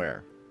it's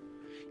swimwear.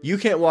 You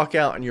can't walk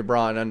out in your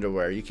bra and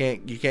underwear. You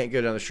can't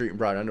go down the street in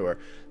bra and underwear.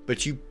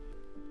 But you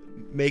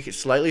make it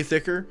slightly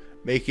thicker,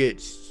 make it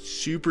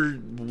super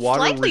water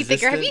slightly resistant.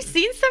 Thicker. Have you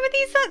seen some of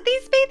these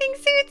bathing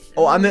suits?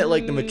 Oh, I meant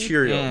like the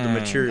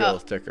material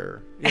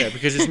thicker. Yeah,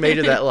 because it's made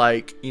of that,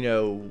 like, you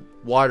know,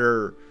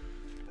 water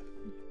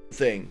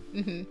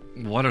thing.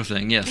 Water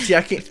thing, yes. See,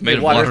 I can't. It's made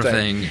of water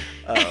thing.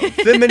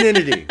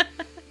 Femininity.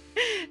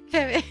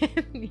 That's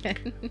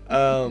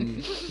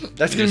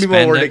gonna be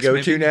my word to go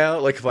to now.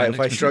 Like if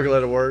I struggle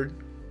at a word,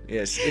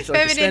 yes, it's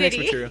like the spandex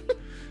material.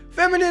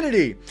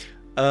 Femininity.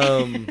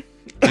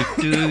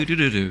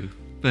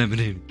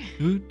 Feminine.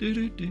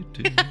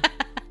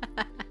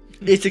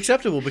 It's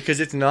acceptable because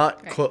it's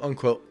not quote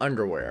unquote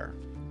underwear.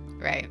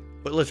 Right.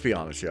 But let's be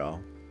honest, y'all.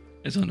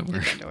 It's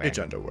underwear. It's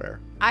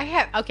underwear.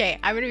 I'm going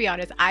to be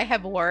honest. I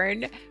have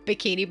worn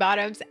bikini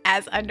bottoms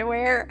as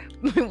underwear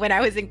when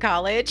I was in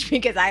college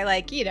because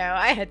I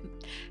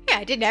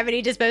didn't have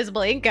any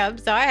disposable income.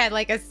 So I had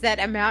like a set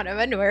amount of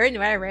underwear. And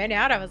when I ran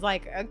out, I was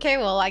like, okay,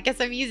 well, I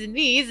guess I'm using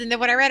these. And then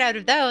when I ran out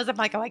of those, I'm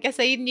like, oh, I guess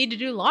I need to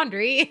do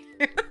laundry.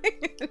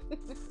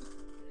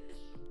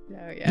 Oh,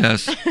 yeah.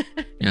 Yes.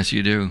 Yes,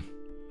 you do.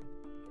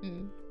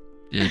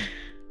 Yeah.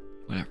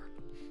 Whatever.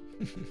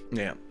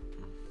 Yeah.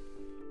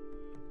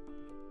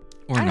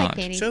 Or I not.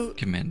 Like so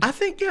commend. I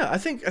think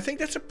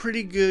that's a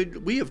pretty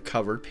good. We have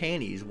covered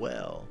panties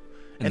well,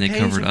 and they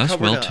covered us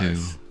well too.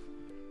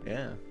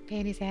 Yeah,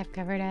 panties have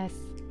covered us.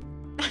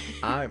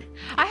 I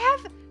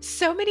have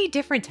so many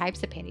different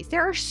types of panties.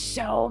 There are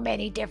so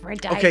many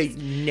different types. Okay,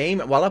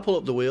 while I pull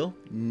up the wheel.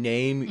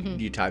 Name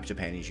the types of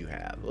panties you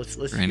have. Let's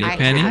Granny I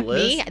panty? have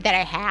me that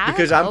I have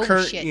because I'm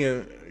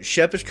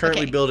Shep is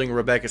currently building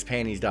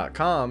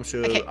Rebecca'sPanties.com,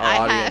 so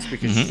our audience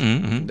because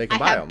they can buy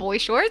them. I have boy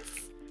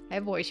shorts. I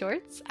have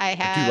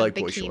I do like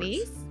bikinis. boy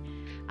shorts.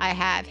 I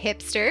have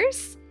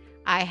hipsters.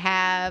 I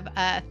have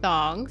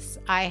thongs.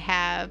 I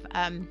have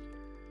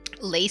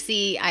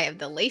lacy. I have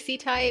the lacy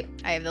type.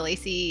 I have the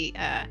lacy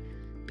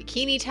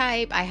bikini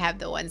type. I have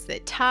the ones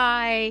that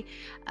tie.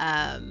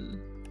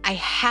 I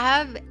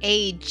have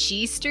a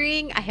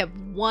G-string. I have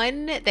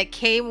one that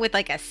came with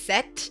like a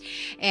set,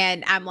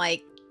 and I'm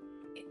like,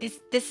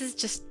 this is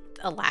just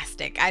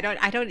elastic. I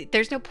don't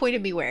there's no point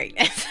in me wearing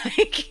this.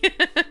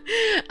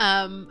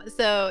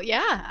 So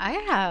yeah,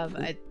 I have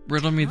a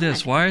riddle me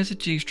this. Why is a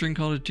G-string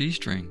called a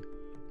G-string?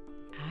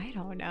 I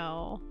don't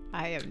know.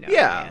 I have no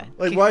idea.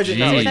 Like, why is it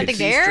not like a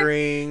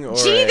G-string? Or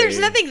there's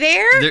nothing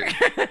there?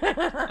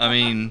 I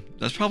mean,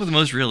 that's probably the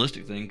most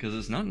realistic thing because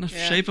it's not in the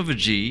shape of a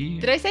G.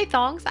 Did I say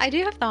thongs? I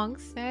do have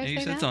thongs. Yeah,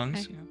 you said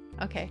thongs.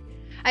 Okay.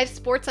 I have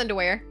sports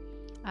underwear.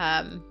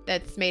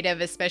 That's made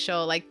of a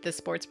special, like the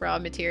sports bra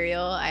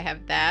material. I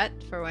have that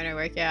for when I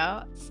work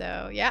out.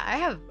 So yeah, I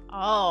have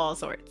all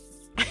sorts.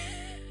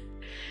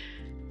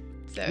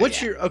 So,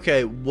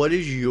 what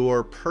is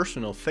your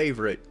personal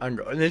favorite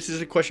underwear? And this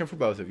is a question for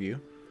both of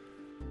you.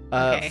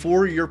 Okay.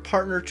 For your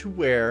partner to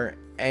wear,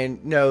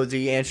 and no,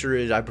 the answer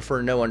is I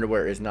prefer no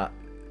underwear is an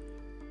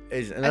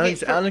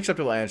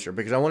unacceptable answer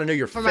because I want to know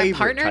your favorite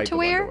partner type to of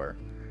wear? Underwear.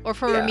 Or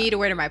for me to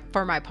wear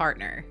for my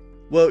partner?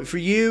 Well, for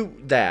you,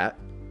 that.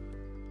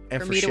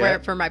 And for me Shep, to wear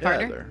it for my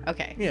partner?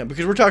 Okay. Yeah,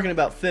 because we're talking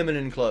about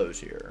feminine clothes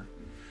here.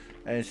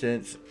 And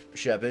since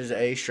Shep is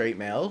a straight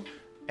male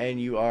and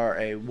you are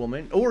a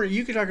woman, or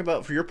you could talk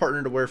about for your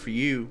partner to wear for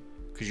you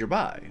because you're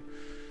bi.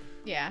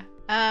 Yeah.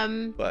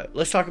 But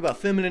let's talk about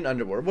feminine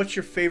underwear. What's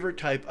your favorite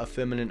type of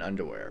feminine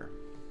underwear?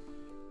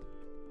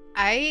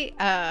 I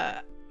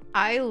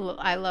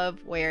love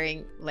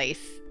wearing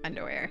lace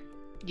underwear.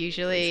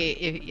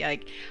 Usually,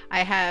 I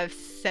have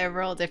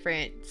several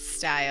different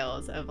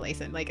styles of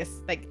lace and like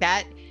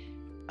that.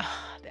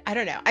 I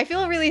don't know. I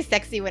feel really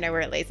sexy when I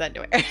wear lace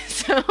underwear.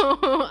 So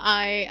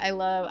I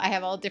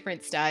have all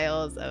different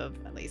styles of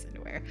lace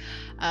underwear.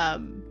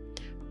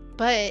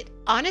 But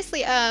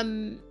honestly,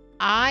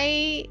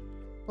 I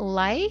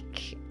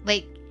like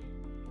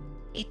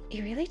it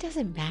really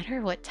doesn't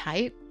matter what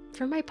type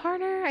for my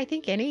partner. I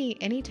think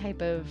any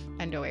type of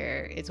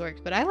underwear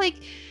works, but I like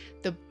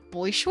the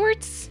boy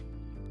shorts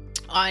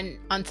on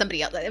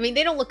somebody else. I mean,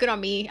 they don't look good on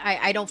me.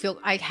 I don't feel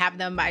I have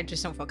them. I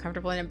just don't feel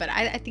comfortable in them. But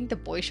I think the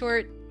boy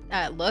short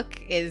look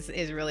is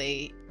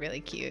really, really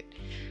cute.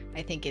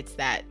 I think it's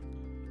that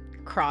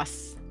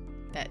cross,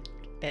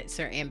 that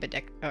sort of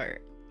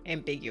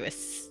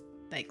ambiguous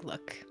like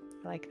look.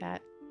 I like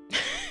that.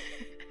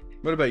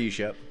 What about you,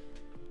 Shep?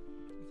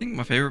 I think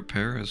my favorite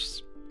pair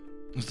is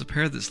the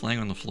pair that's laying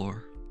on the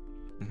floor.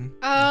 Mm-hmm.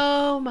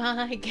 Oh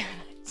my god.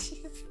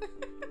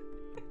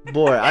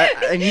 Boy,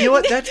 and you know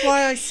what? That's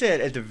why I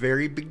said at the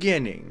very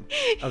beginning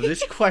of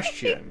this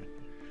question,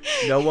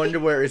 no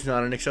underwear is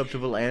not an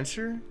acceptable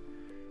answer.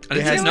 I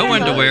didn't say no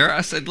underwear.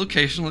 I said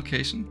location.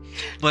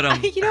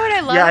 But you know what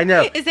I love? Yeah, I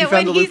know. Is that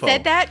when he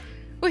said that?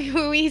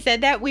 When we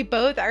said that, we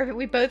both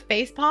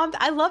face palmed.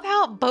 I love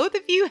how both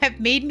of you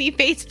have made me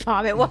face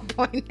palm at one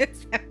point in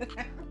this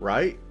episode.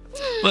 Right?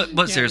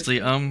 But seriously,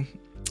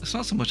 it's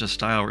not so much a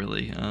style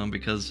really,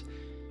 because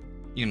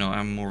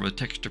I'm more of a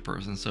texture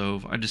person,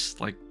 so I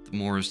just like the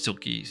more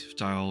silky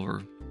style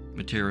or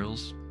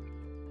materials.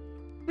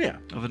 Yeah.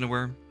 Of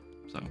underwear,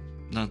 so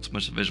not so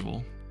much a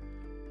visual,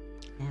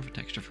 more of a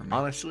texture for me.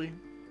 Honestly,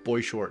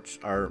 boy shorts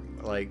are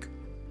like,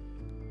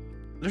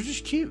 they're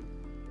just cute.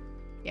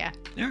 Yeah.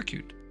 They're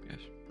cute. Yes.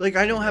 Like,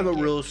 I don't have a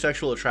real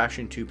sexual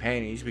attraction to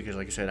panties because,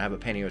 like I said, I have a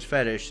pantyhose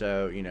fetish.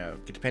 So,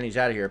 get the panties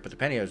out of here, put the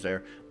pantyhose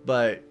there.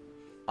 But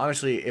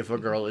honestly, if a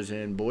girl is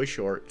in boy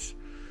shorts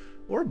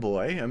or a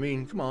boy, I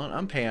mean, come on,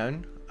 I'm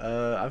pan.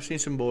 I've seen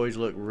some boys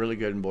look really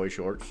good in boy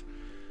shorts.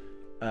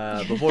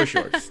 But boy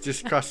shorts,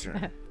 just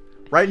custom.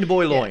 Right in the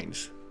boy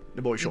loins,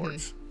 the boy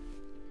shorts.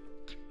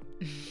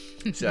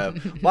 So,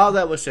 while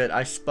that was said,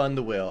 I spun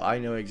the wheel. I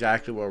know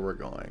exactly where we're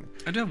going.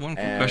 I do have one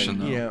quick question,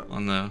 though,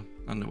 on the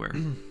underwear.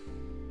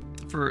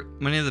 For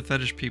many of the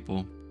fetish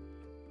people,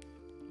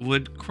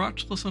 would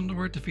crotchless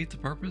underwear defeat the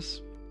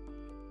purpose?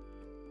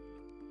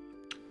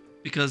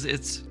 Because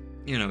it's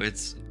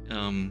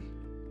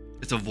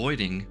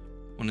avoiding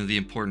one of the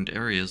important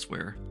areas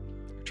where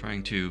you're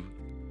trying to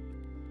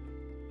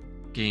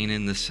gain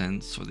in the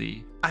sense or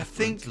the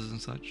references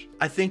and such.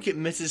 I think it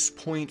misses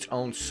points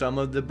on some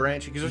of the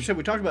branches because, like I said,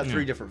 we talked about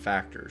three different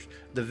factors.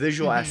 The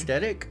visual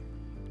aesthetic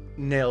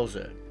nails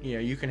it.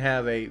 You can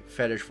have a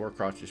fetish for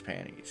crotchless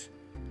panties,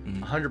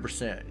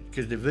 100%,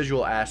 because the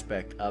visual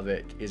aspect of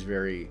it is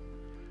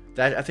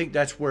I think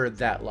that's where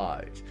that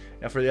lies.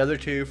 Now, for the other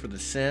two, for the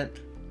scent,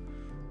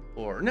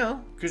 or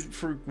no, because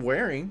for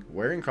wearing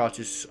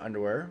crotchless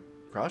underwear,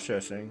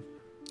 cross-dressing,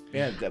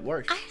 yeah, that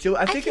works. So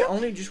I think it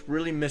only just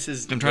really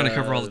misses. I'm trying to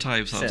cover all the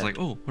types. So I was like,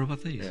 oh, what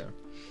about these? Yeah.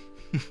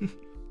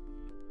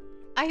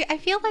 I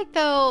feel like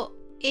though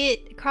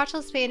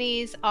crotchless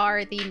panties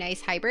are the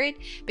nice hybrid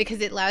because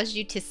it allows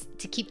you to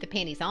keep the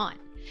panties on.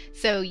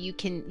 So you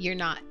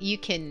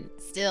can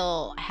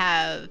still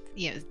have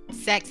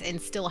sex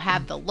and still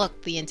have the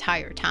look the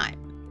entire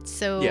time.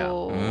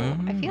 So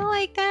I feel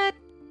like that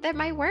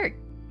might work.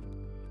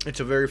 It's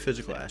a very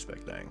physical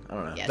aspect thing. I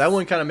don't know. Yes. That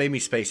one kind of made me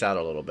space out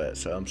a little bit,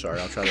 so I'm sorry.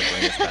 I'll try to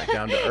bring us back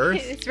down to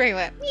earth. It's very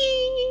what?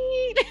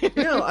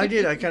 No, I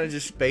did. I kind of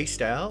just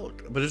spaced out,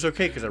 but it's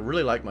okay because I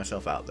really like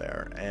myself out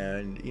there,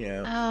 and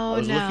I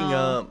was looking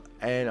up,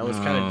 and I was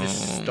kind of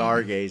just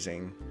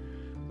stargazing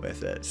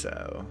with it.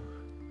 So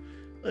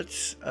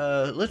let's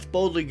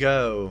boldly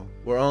go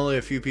where only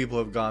a few people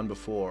have gone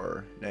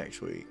before next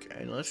week,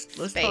 and let's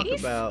talk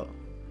about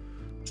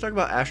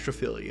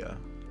astrophilia.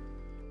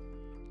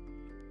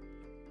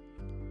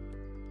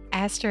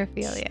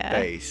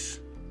 Astrophilia.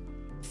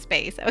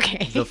 Space.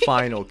 Okay. The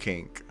final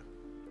kink.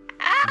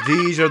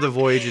 These are the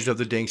voyages of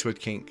the Dinks with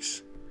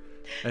Kinks,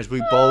 as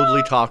we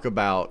boldly talk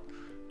about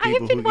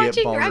people who get boners from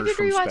space. I've been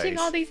rewatching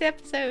all these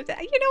episodes.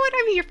 You know what?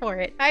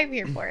 I'm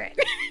here for it.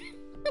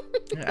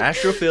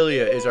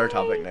 Astrophilia is our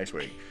topic next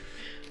week.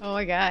 Oh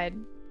my god.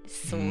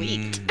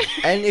 Sweet.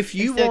 And if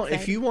you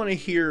want to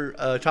hear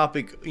a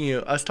topic,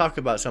 us talk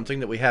about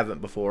something that we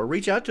haven't before,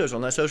 reach out to us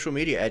on that social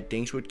media at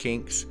Dinks with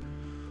Kinks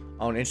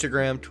on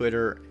Instagram,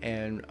 Twitter,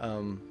 and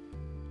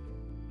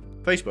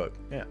Facebook.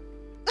 Yeah.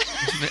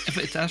 If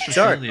it's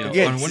astrophilia,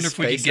 I wonder if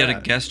we could get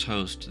a guest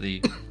host,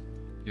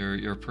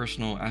 your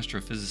personal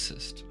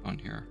astrophysicist on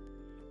here.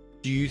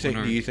 Do you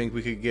think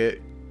we can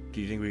get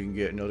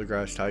Neil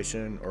deGrasse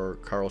Tyson or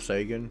Carl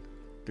Sagan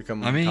to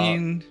come on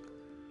top?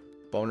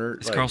 Boner,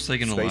 is Carl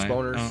Sagan alive? Space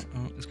boners?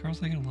 Is Carl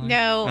Sagan alive?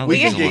 No. We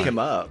can dig him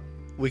up.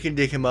 We can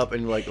dig him up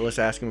and let's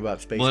ask him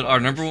about space. But our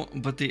number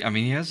one,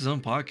 he has his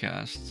own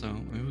podcast, so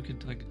maybe we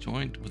could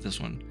join with this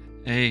one.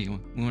 Hey,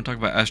 we want to talk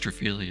about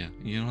astrophilia.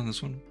 You on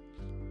this one?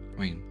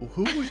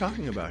 Who are we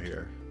talking about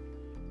here?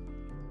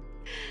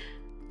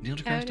 Neil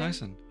deGrasse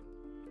Tyson.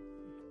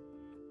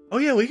 Oh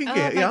yeah, we can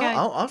get. Yeah,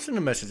 I'll send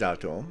a message out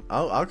to him.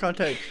 I'll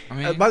contact.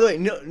 By the way,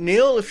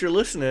 Neil, if you're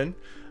listening,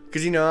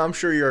 because I'm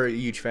sure you're a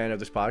huge fan of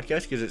this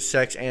podcast because it's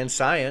sex and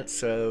science.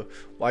 So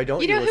why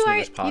don't you listen to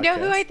this podcast? You know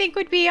who I think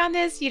would be on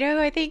this? You know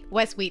who I think?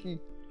 Wes Wheaton.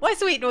 Wes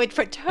Wheaton would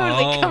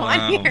totally come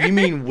on here. You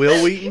mean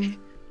Will Wheaton?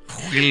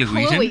 Will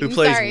Wheaton, who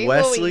plays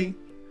Wesley?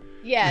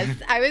 Yes,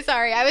 I was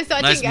sorry. I was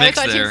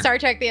watching Star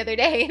Trek the other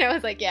day, and I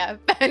was like, "Yeah,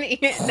 funny."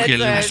 That's what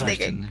I was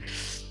thinking.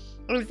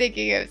 I was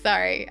thinking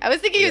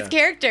his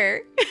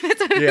character.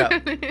 Yeah.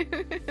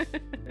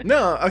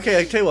 No, okay.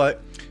 I tell you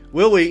what,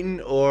 Will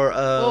Wheaton or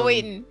Will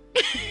Wheaton.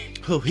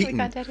 Will Wheaton.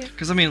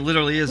 Because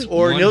literally is.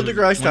 Or Neil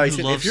deGrasse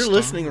Tyson. If you're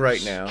listening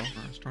right now,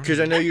 because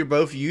I know you're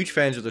both huge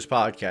fans of this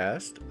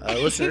podcast,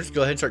 listeners,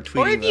 go ahead and start tweeting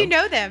them. Or if you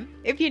know them,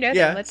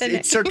 let them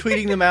know. Start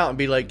tweeting them out and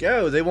be like,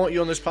 "Yo, they want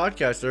you on this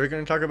podcast. They're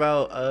going to talk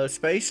about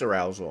space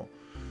arousal,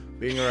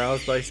 being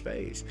aroused by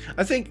space."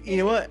 I think you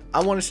know what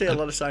I want to say. A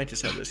lot of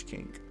scientists have this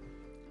kink,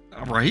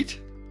 right?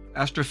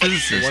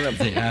 Astrophysicists,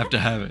 they have to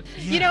have it.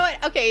 Yeah. You know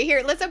what? Okay,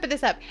 here, let's open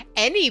this up.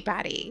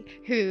 Anybody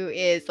who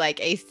is like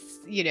a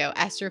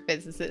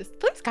astrophysicist,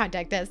 please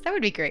contact us. That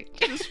would be great.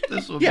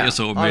 This would be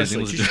so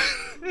amazing.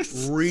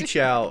 Honestly, reach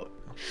out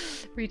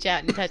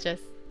and touch us.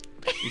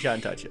 Reach out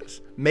and touch us.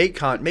 Make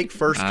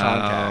first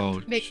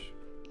contact.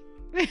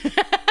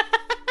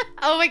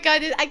 Oh my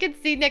god, I can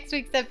see next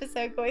week's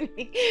episode going.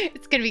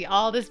 It's gonna be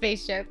all the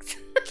space jokes.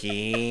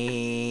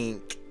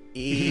 Kink.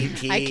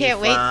 I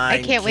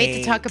can't wait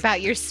to talk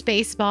about your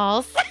space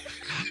balls.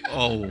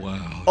 Oh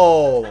wow.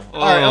 All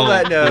right, on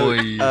that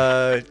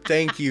note,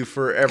 thank you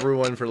for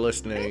everyone for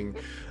listening.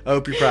 I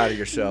hope you're proud of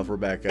yourself,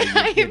 Rebecca.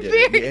 You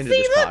did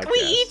it. We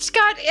each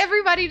got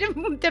everybody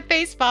to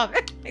face palm.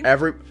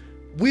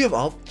 We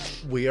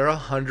are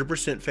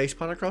 100% face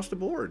palm across the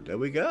board. There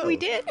we go. We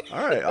did.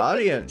 All right,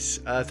 audience.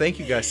 Thank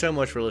you guys so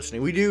much for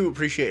listening. We do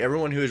appreciate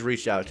everyone who has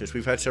reached out to us.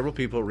 We've had several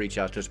people reach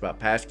out to us about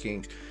past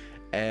kinks.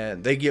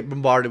 And they get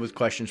bombarded with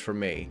questions from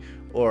me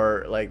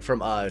or like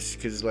from us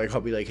because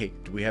I'll be like, hey,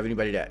 do we have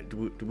anybody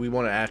do we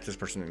want to ask this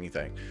person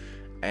anything?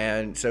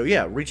 And so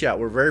yeah, reach out.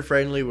 We're very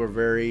friendly. We're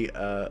very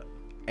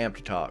amped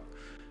to talk.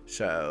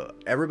 So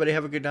everybody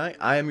have a good night.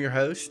 I am your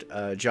host,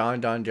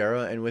 John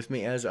Dondera, and with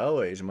me as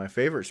always, my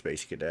favorite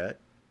space cadet,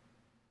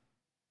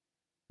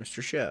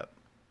 Mr. Shep.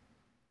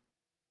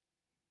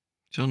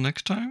 Till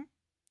next time.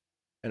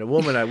 And a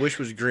woman I wish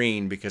was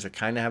green because I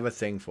kind of have a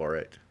thing for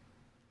it,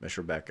 Miss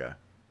Rebecca.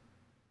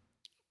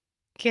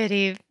 Good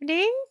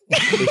evening.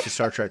 It's a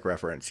Star Trek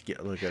reference.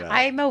 Look it up.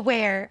 I'm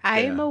aware.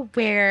 Gonna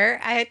bang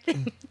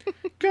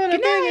an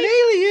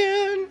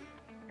alien.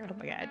 Oh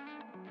my god.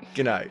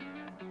 Good night.